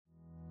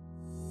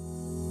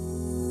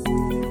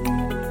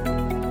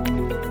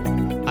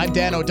I'm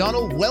Dan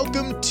O'Donnell.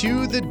 Welcome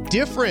to The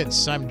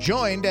Difference. I'm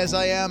joined, as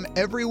I am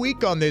every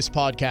week on this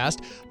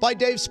podcast, by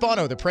Dave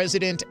Spano, the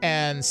president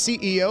and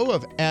CEO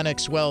of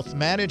Annex Wealth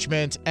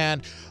Management.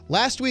 And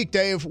last week,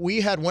 Dave, we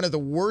had one of the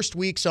worst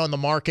weeks on the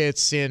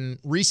markets in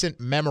recent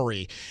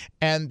memory.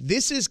 And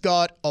this has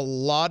got a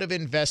lot of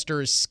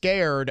investors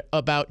scared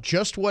about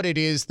just what it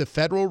is the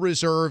Federal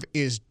Reserve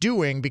is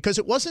doing, because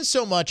it wasn't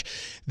so much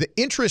the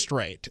interest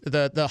rate,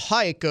 the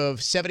hike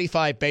of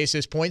 75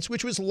 basis points,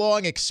 which was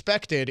long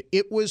expected.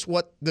 It was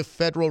what the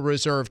Federal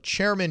Reserve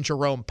Chairman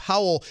Jerome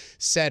Powell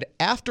said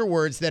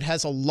afterwards that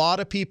has a lot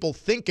of people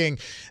thinking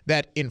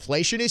that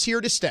inflation is here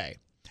to stay.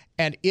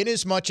 And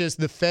inasmuch as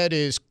the Fed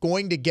is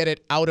going to get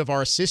it out of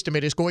our system,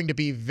 it is going to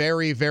be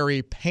very,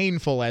 very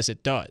painful as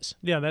it does.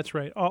 Yeah, that's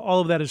right. All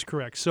of that is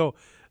correct. So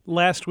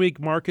last week,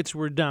 markets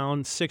were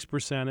down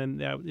 6%, and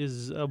that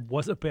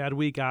was a bad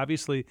week,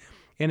 obviously.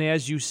 And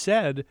as you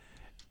said,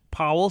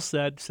 Powell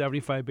said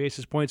 75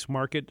 basis points,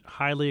 market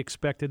highly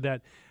expected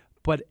that.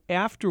 But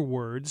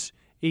afterwards,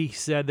 he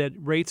said that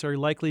rates are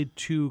likely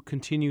to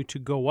continue to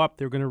go up.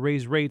 They're going to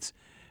raise rates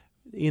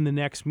in the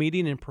next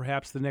meeting and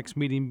perhaps the next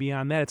meeting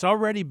beyond that. It's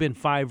already been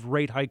 5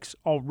 rate hikes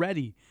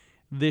already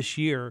this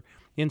year.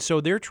 And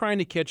so they're trying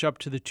to catch up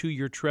to the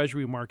 2-year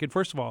Treasury market.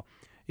 First of all,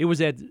 it was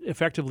at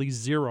effectively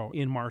 0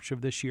 in March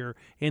of this year,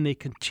 and they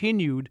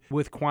continued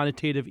with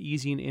quantitative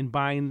easing and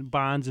buying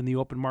bonds in the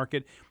open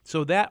market.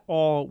 So that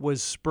all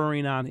was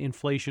spurring on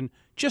inflation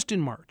just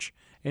in March.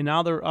 And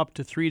now they're up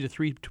to 3 to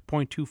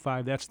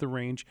 3.25. That's the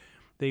range.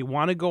 They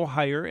want to go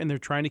higher, and they're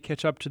trying to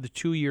catch up to the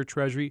 2-year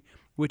Treasury,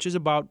 which is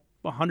about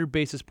 100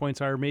 basis points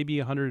higher, maybe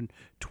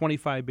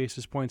 125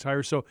 basis points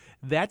higher. So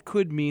that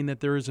could mean that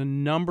there is a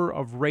number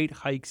of rate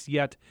hikes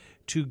yet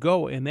to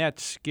go, and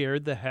that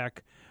scared the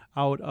heck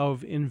out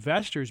of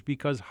investors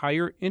because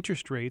higher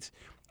interest rates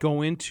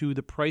go into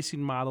the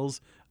pricing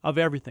models of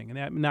everything. And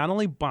that not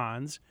only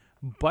bonds,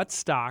 but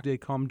stock. They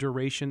come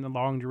duration,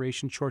 long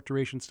duration, short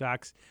duration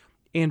stocks,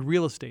 and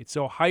real estate.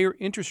 So higher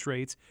interest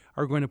rates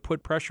are going to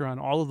put pressure on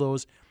all of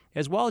those,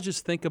 as well as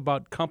just think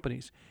about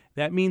companies.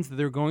 That means that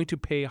they're going to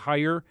pay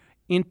higher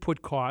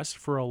input costs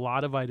for a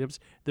lot of items.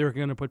 They're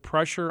going to put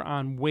pressure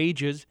on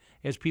wages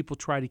as people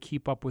try to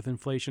keep up with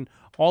inflation.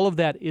 All of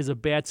that is a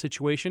bad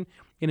situation.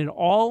 And it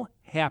all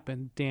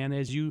happened, Dan,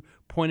 as you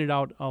pointed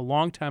out a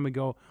long time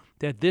ago,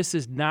 that this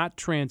is not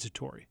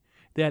transitory,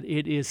 that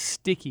it is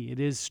sticky, it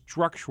is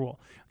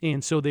structural.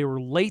 And so they were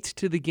late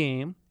to the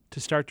game to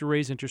start to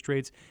raise interest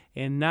rates.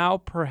 And now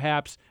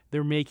perhaps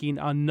they're making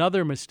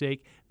another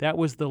mistake. That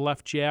was the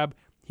left jab.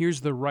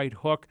 Here's the right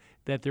hook,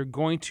 that they're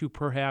going to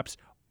perhaps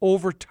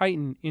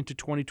over-tighten into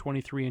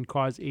 2023 and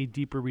cause a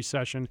deeper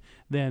recession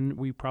than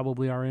we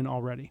probably are in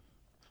already.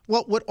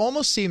 Well, what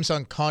almost seems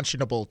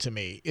unconscionable to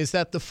me is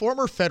that the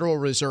former Federal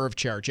Reserve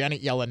Chair,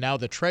 Janet Yellen, now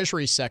the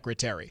Treasury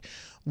Secretary,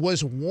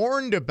 was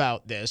warned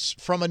about this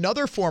from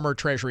another former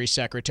Treasury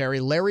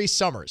Secretary, Larry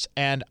Summers.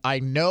 And I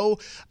know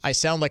I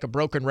sound like a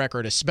broken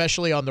record,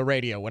 especially on the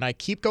radio, when I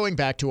keep going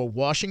back to a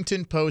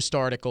Washington Post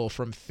article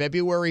from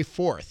February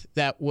 4th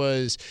that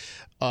was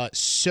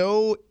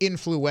so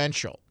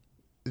influential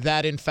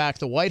that, in fact,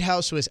 the White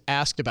House was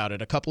asked about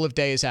it a couple of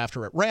days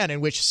after it ran,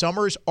 in which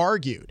Summers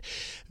argued,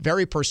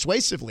 very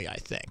persuasively, I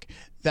think,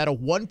 that a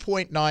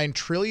 $1.9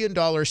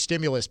 trillion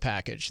stimulus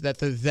package that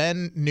the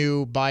then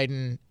new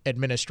Biden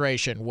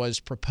administration was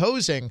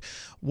proposing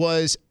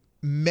was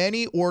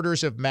many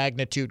orders of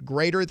magnitude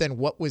greater than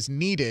what was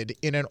needed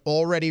in an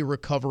already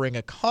recovering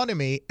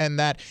economy, and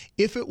that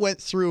if it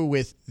went through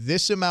with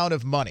this amount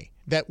of money,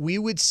 that we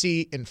would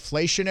see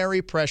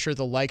inflationary pressure,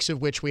 the likes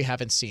of which we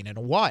haven't seen in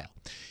a while.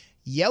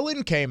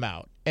 Yellen came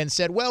out and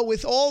said, well,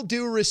 with all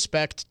due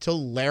respect to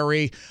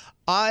Larry,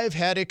 I've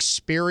had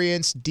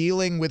experience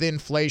dealing with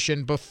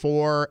inflation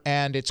before,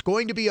 and it's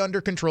going to be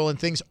under control, and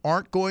things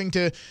aren't going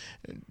to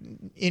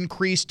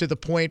increase to the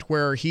point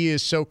where he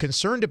is so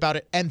concerned about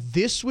it. And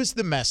this was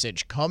the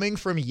message coming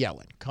from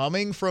Yellen,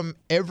 coming from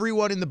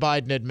everyone in the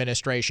Biden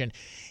administration,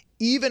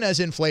 even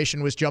as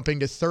inflation was jumping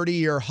to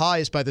 30-year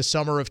highs by the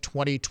summer of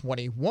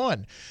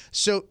 2021.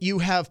 So you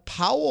have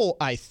Powell,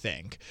 I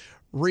think,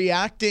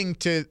 reacting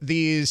to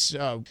these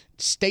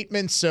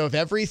statements of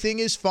everything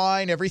is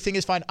fine, everything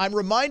is fine. I'm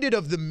reminded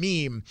of the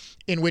meme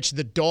in which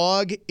the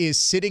dog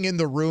is sitting in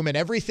the room and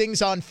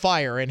everything's on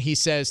fire and he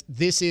says,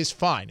 this is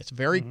fine. It's a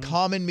very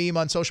common meme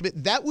on social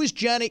media. That was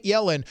Janet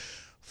Yellen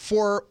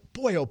for,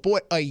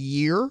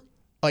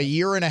 a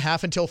year and a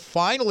half, until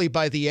finally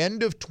by the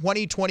end of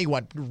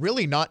 2021,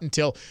 really not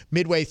until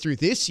midway through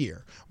this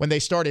year, when they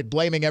started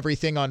blaming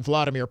everything on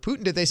Vladimir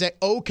Putin, did they say,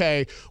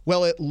 okay,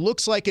 well, it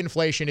looks like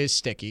inflation is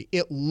sticky.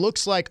 It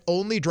looks like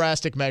only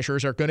drastic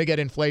measures are going to get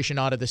inflation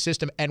out of the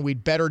system, and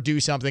we'd better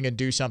do something and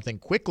do something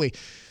quickly.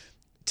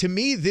 To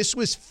me, this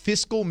was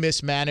fiscal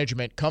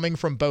mismanagement coming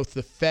from both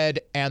the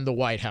Fed and the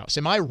White House.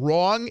 Am I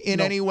wrong in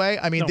any way?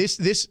 I mean,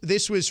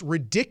 this was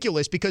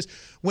ridiculous, because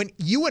when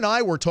you and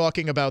I were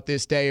talking about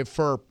this, Dave,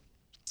 for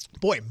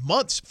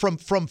months from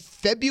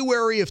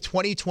February of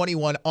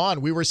 2021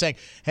 on, we were saying,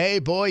 hey,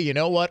 boy, you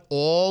know what?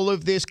 All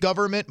of this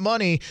government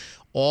money,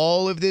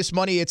 all of this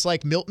money. It's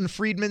like Milton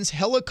Friedman's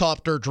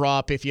helicopter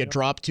drop. If you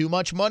drop too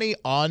much money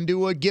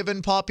onto a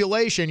given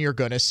population, you're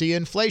going to see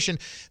inflation.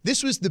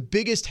 This was the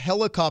biggest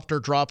helicopter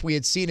drop we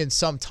had seen in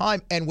some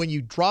time. And when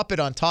you drop it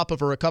on top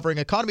of a recovering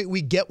economy,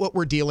 we get what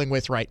we're dealing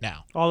with right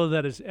now. All of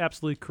that is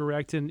absolutely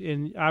correct.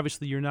 And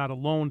obviously you're not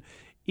alone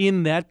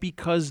in that,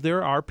 because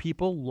there are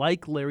people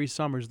like Larry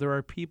Summers. There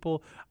are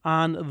people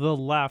on the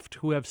left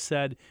who have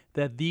said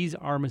that these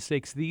are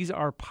mistakes. These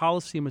are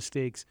policy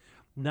mistakes,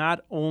 not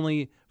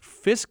only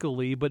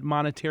fiscally, but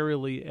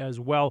monetarily as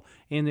well.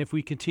 And if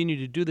we continue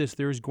to do this,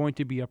 there's going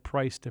to be a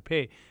price to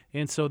pay.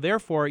 And so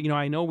therefore,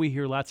 I know we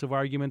hear lots of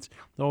arguments.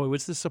 Oh,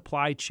 it's the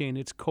supply chain,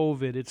 it's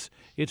COVID,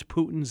 it's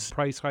Putin's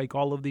price hike,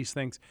 all of these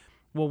things.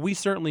 Well, we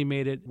certainly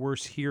made it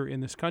worse here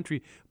in this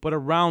country, but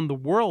around the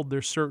world,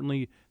 there's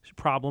certainly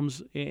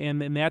problems,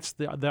 and that's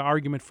the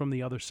argument from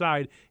the other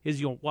side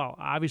is, well,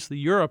 obviously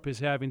Europe is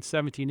having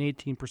 17,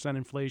 18%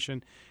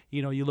 inflation.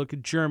 You look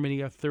at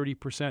Germany at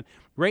 30%.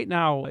 Right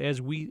now,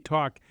 as we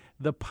talk,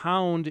 the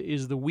pound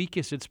is the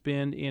weakest it's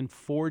been in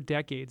 4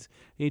 decades.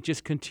 It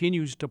just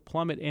continues to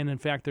plummet, and in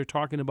fact, they're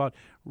talking about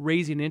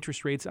raising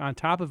interest rates on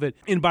top of it.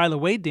 And by the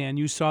way, Dan,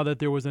 you saw that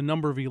there was a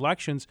number of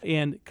elections,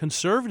 and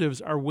conservatives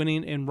are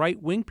winning, and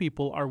right-wing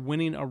people are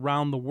winning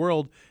around the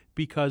world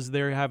because they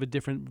have a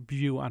different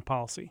view on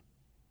policy.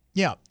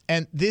 Yeah,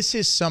 and this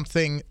is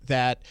something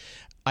that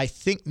I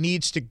think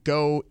needs to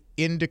go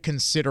into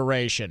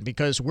consideration,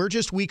 because we're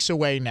just weeks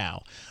away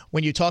now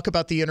when you talk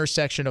about the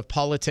intersection of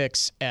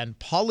politics and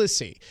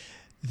policy,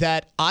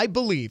 that I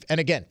believe, and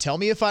again, tell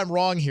me if I'm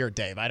wrong here,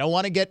 Dave. I don't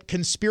want to get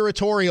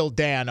conspiratorial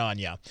Dan on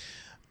you.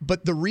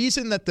 But the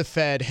reason that the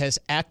Fed has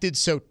acted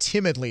so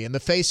timidly in the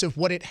face of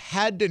what it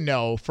had to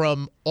know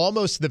from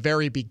almost the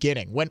very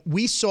beginning, when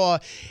we saw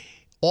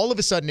all of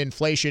a sudden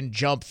inflation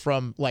jump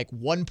from like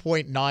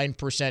 1.9%,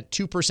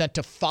 2%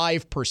 to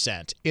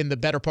 5% in the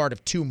better part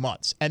of 2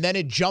 months. And then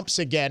it jumps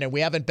again, and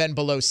we haven't been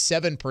below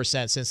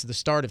 7% since the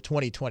start of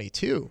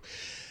 2022.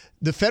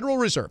 The Federal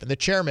Reserve and the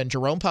chairman,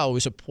 Jerome Powell,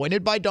 was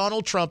appointed by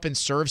Donald Trump and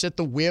serves at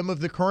the whim of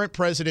the current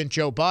president,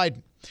 Joe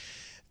Biden,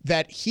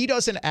 that he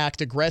doesn't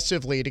act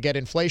aggressively to get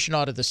inflation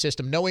out of the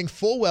system, knowing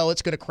full well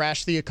it's going to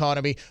crash the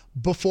economy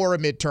before a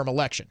midterm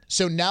election.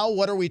 So now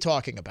what are we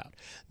talking about?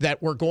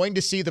 That we're going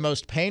to see the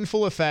most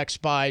painful effects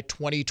by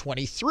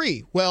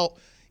 2023. Well,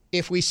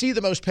 if we see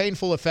the most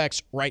painful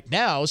effects right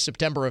now,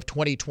 September of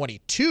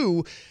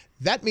 2022,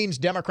 that means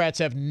Democrats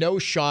have no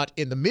shot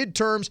in the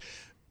midterms.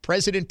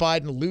 President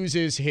Biden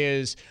loses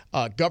his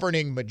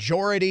governing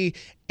majority.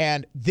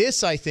 And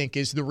this, I think,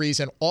 is the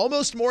reason,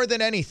 almost more than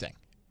anything.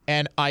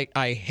 And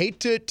I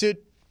hate to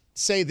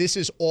say this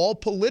is all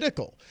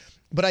political,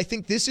 but I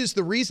think this is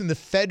the reason the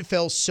Fed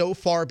fell so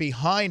far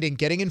behind in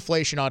getting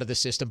inflation out of the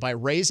system by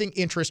raising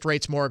interest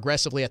rates more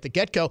aggressively at the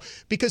get-go,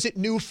 because it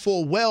knew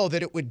full well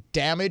that it would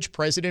damage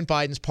President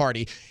Biden's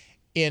party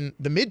in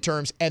the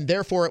midterms, and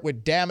therefore it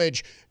would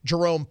damage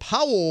Jerome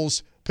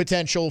Powell's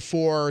potential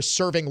for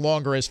serving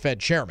longer as Fed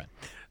chairman.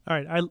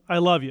 All right, I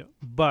love you,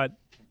 but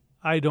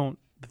I don't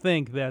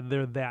think that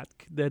they're that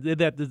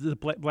the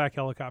black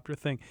helicopter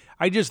thing.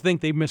 I just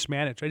think they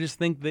mismanaged. I just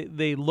think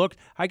they looked.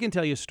 I can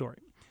tell you a story.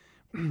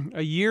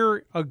 A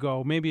year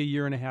ago, maybe a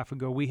year and a half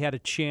ago, we had a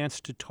chance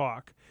to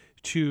talk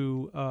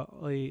to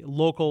a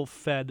local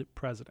Fed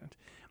president.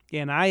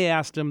 And I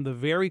asked him the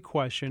very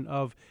question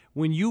of,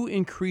 when you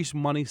increase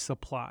money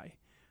supply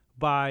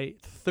by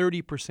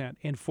 30%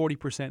 and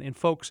 40%, and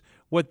folks,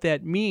 what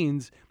that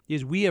means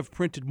is we have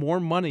printed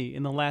more money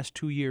in the last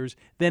 2 years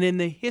than in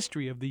the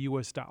history of the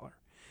U.S. dollar.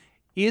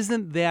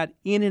 Isn't that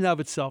in and of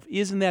itself,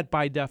 isn't that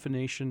by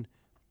definition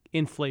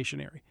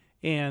inflationary?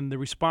 And the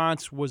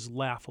response was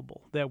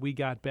laughable that we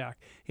got back.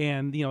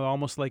 And,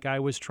 almost like I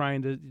was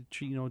trying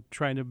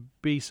to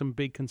be some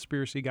big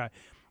conspiracy guy.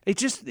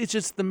 It's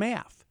just the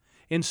math.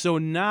 And so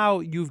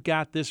now you've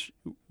got this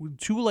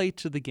too late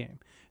to the game.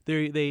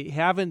 They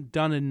haven't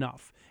done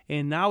enough.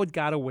 And now it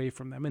got away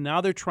from them. And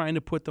now they're trying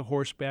to put the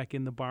horse back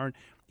in the barn.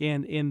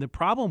 And the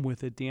problem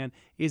with it, Dan,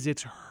 is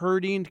it's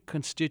hurting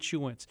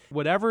constituents,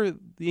 whatever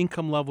the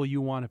income level you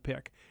want to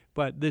pick.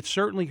 But it's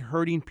certainly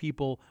hurting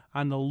people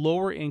on the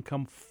lower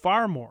income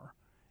far more.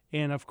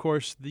 And, of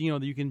course,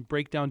 you can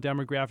break down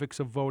demographics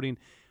of voting.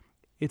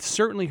 It's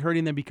certainly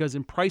hurting them because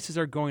prices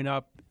are going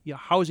up.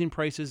 Housing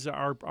prices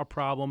are a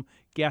problem.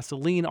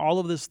 Gasoline, all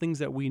of those things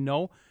that we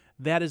know,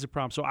 that is a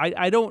problem. So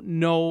I don't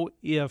know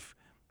if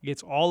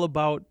it's all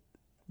about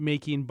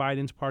making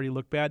Biden's party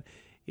look bad.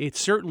 It's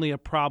certainly a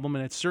problem,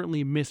 and it's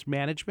certainly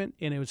mismanagement,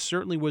 and it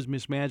certainly was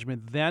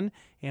mismanagement then.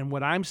 And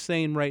what I'm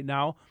saying right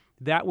now,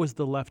 that was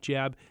the left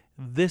jab.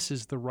 This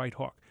is the right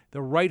hook.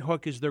 The right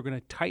hook is they're going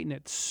to tighten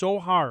it so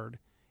hard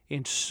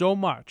and so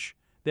much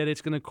that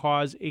it's going to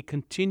cause a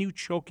continued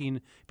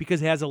choking,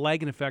 because it has a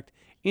lagging effect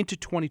into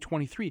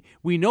 2023.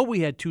 We know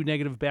we had 2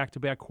 negative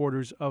back-to-back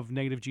quarters of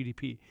negative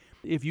GDP.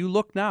 If you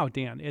look now,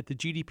 Dan, at the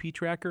GDP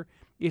tracker,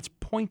 it's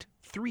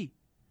 0.3.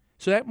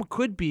 So that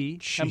could be,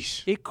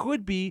 Jeez. it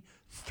could be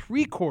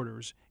 3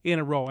 quarters in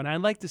a row. And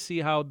I'd like to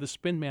see how the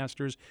spin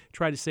masters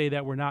try to say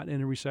that we're not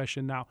in a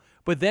recession now.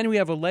 But then we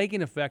have a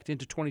lagging effect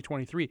into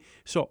 2023.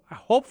 So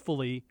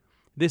hopefully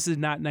this is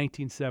not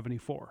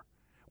 1974,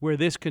 where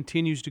this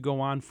continues to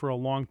go on for a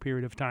long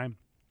period of time.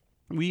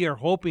 We are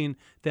hoping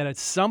that at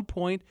some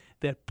point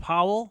that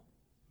Powell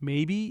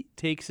maybe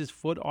takes his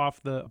foot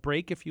off the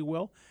brake, if you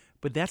will.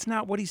 But that's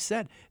not what he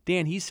said.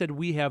 Dan, he said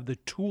we have the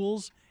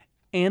tools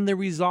and the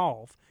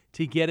resolve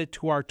to get it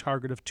to our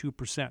target of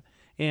 2%.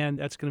 And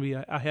that's going to be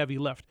a heavy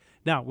lift.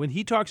 Now, when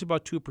he talks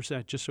about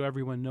 2%, just so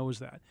everyone knows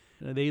that,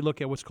 they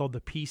look at what's called the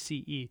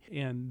PCE.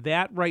 And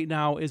that right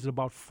now is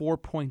about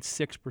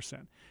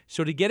 4.6%.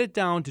 So to get it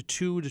down to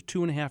 2 to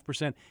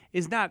 2.5%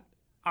 is not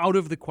out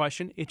of the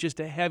question. It's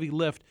just a heavy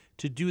lift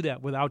to do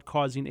that without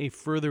causing a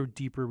further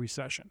deeper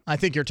recession. I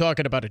think you're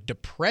talking about a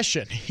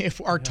depression.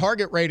 If our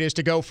target rate is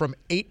to go from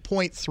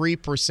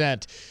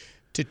 8.3%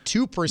 to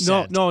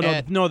 2%.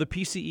 No, the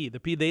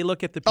PCE. They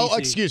look at the PCE. Oh,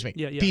 excuse me.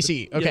 Yeah.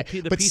 PCE.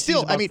 Okay. The But PCE still,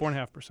 is about I mean,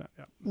 4.5%.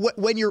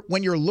 Yeah.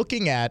 when you're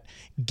looking at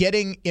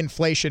getting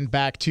inflation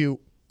back to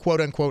quote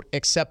unquote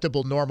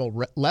acceptable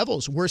normal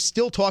levels, we're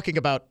still talking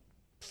about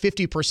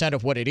 50%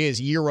 of what it is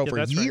year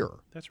over year. Right.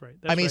 That's right.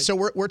 I mean, so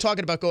we're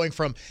talking about going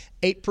from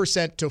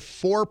 8% to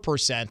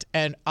 4%.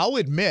 And I'll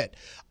admit,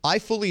 I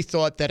fully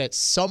thought that at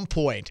some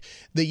point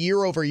the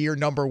year over year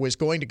number was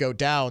going to go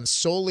down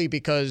solely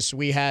because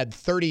we had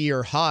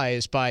 30-year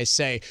highs by,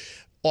 say,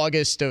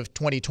 August of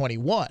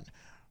 2021.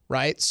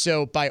 Right.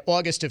 So by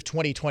August of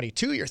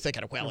 2022, you're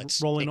thinking, well, it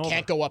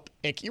can't go up.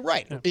 You're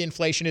right. Yeah.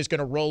 Inflation is going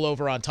to roll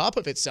over on top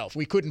of itself.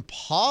 We couldn't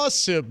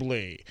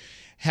possibly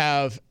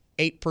have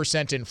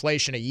 8%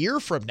 inflation a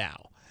year from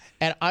now.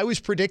 And I was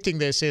predicting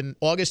this in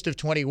August of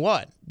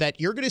 21,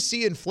 that you're going to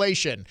see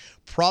inflation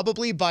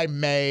probably by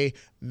May,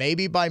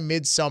 maybe by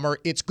midsummer.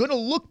 It's going to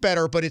look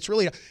better, but it's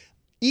really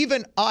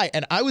even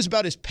I was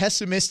about as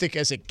pessimistic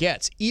as it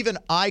gets. Even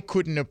I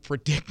couldn't have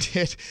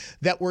predicted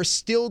that we're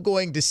still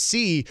going to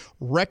see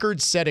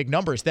record-setting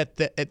numbers, that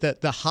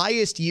the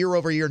highest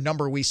year-over-year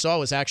number we saw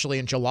was actually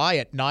in July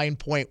at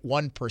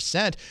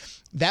 9.1%.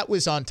 That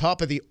was on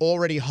top of the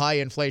already high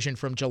inflation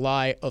from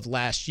July of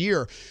last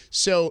year.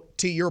 So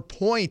to your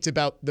point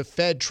about the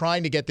Fed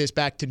trying to get this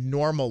back to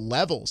normal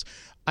levels,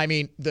 I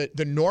mean, the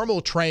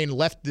normal train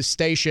left the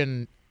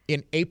station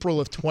in April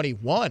of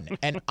 21.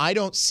 And I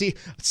don't see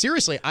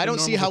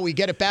how we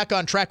get it back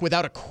on track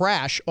without a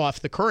crash off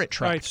the current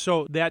track. All right,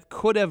 so that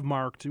could have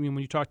marked, I mean,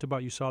 when you talked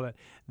about, you saw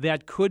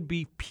that could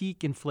be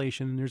peak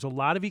inflation. And there's a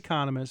lot of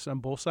economists on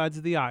both sides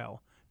of the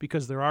aisle,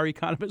 because there are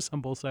economists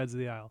on both sides of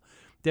the aisle,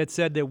 that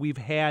said that we've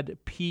had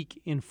peak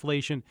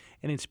inflation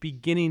and it's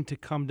beginning to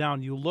come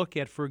down. You look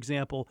at, for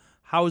example,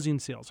 housing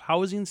sales.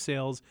 Housing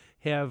sales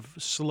have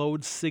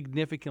slowed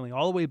significantly,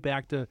 all the way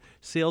back to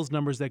sales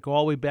numbers that go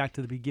all the way back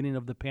to the beginning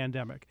of the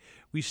pandemic.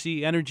 We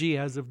see energy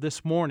as of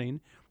this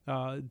morning,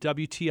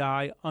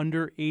 WTI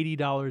under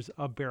 $80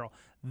 a barrel.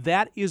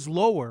 That is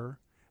lower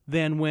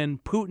than when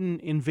Putin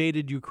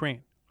invaded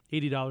Ukraine,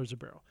 $80 a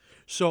barrel.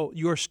 So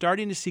you're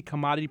starting to see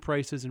commodity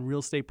prices and real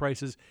estate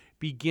prices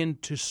begin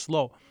to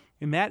slow.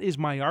 And that is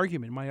my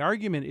argument. My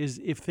argument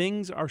is, if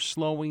things are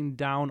slowing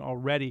down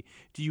already,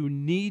 do you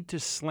need to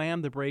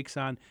slam the brakes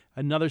on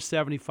another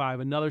 75,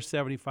 another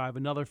 75,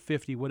 another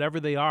 50, whatever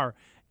they are,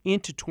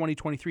 into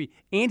 2023?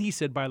 And he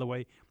said, by the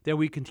way, that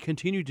we can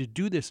continue to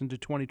do this into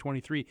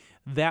 2023.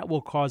 That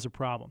will cause a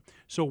problem.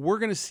 So we're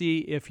going to see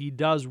if he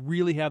does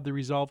really have the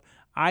resolve.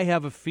 I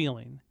have a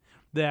feeling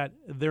that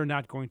they're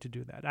not going to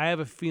do that. I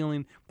have a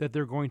feeling that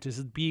they're going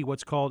to be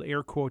what's called,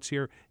 air quotes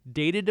here,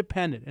 data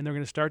dependent, and they're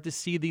going to start to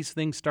see these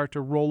things start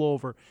to roll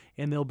over,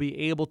 and they'll be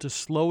able to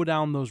slow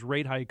down those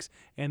rate hikes,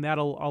 and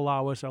that'll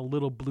allow us a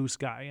little blue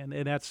sky,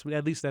 and that's,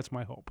 at least that's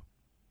my hope.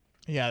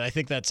 Yeah, I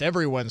think that's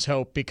everyone's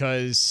hope,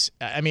 because,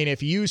 I mean,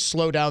 if you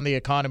slow down the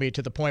economy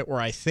to the point where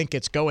I think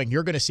it's going,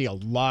 you're going to see a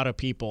lot of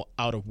people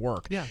out of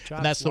work. Yeah,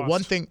 and that's the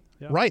one thing.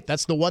 Yeah. Right.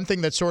 That's the one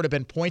thing that's sort of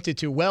been pointed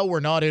to. Well, we're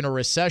not in a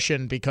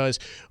recession because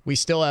we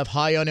still have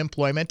high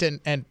unemployment.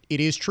 And it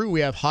is true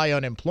we have high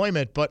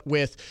unemployment. But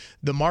with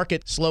the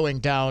market slowing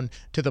down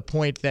to the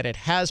point that it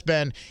has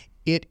been,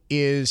 it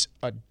is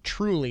a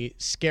truly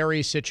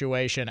scary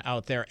situation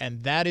out there.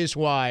 And that is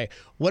why,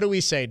 what do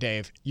we say,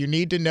 Dave? You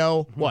need to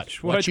know what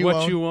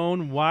you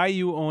own, why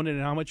you own it,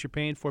 and how much you're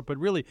paying for it. But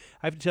really,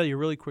 I have to tell you a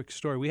really quick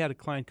story. We had a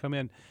client come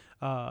in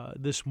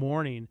this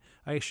morning,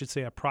 I should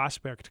say a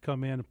prospect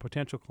come in, a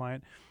potential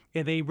client,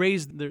 and they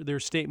raised their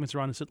statements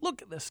around and said,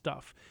 look at this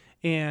stuff.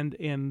 And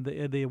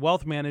the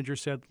wealth manager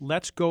said,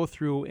 let's go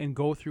through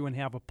and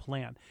have a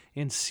plan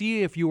and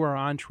see if you are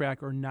on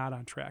track or not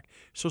on track.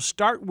 So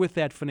start with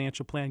that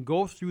financial plan.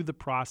 Go through the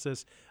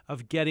process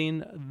of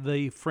getting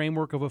the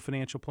framework of a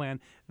financial plan.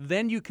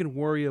 Then you can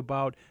worry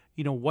about,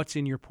 what's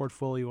in your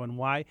portfolio and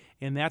why.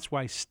 And that's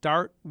why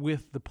start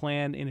with the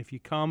plan. And if you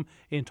come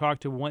and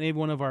talk to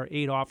one of our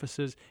 8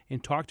 offices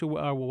and talk to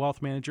our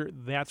wealth manager,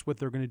 that's what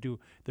they're going to do.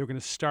 They're going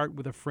to start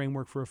with a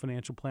framework for a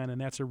financial plan. And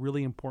that's a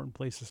really important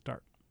place to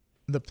start.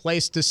 The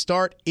place to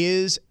start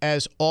is,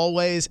 as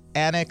always,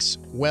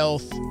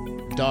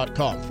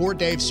 AnnexWealth.com. For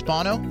Dave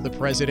Spano, the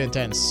president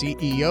and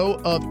CEO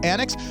of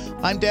Annex,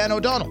 I'm Dan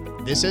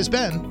O'Donnell. This has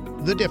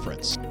been The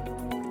Difference.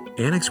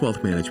 Annex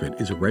Wealth Management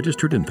is a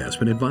registered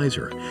investment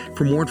advisor.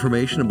 For more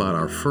information about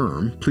our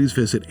firm, please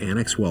visit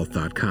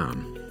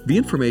AnnexWealth.com. The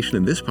information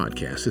in this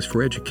podcast is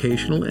for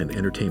educational and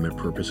entertainment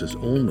purposes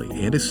only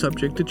and is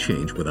subject to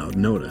change without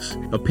notice.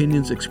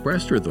 Opinions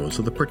expressed are those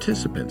of the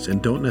participants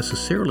and don't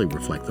necessarily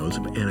reflect those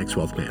of Annex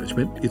Wealth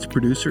Management, its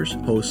producers,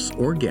 hosts,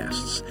 or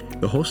guests.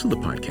 The host of the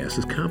podcast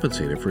is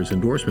compensated for his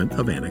endorsement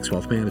of Annex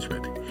Wealth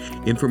Management.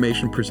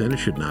 Information presented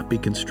should not be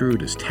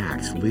construed as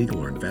tax,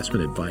 legal, or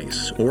investment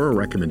advice, or a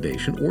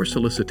recommendation or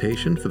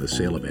solicitation for the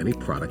sale of any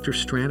product or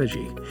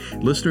strategy.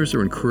 Listeners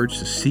are encouraged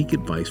to seek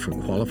advice from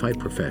qualified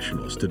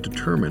professionals to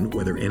determine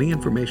whether any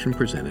information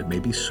presented may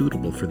be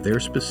suitable for their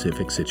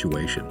specific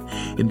situation.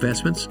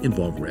 Investments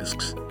involve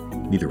risks.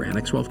 Neither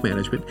Annex Wealth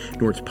Management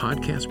nor its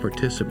podcast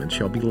participants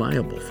shall be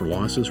liable for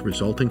losses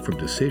resulting from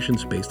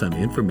decisions based on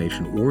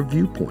information or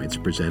viewpoints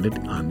presented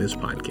on this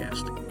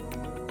podcast.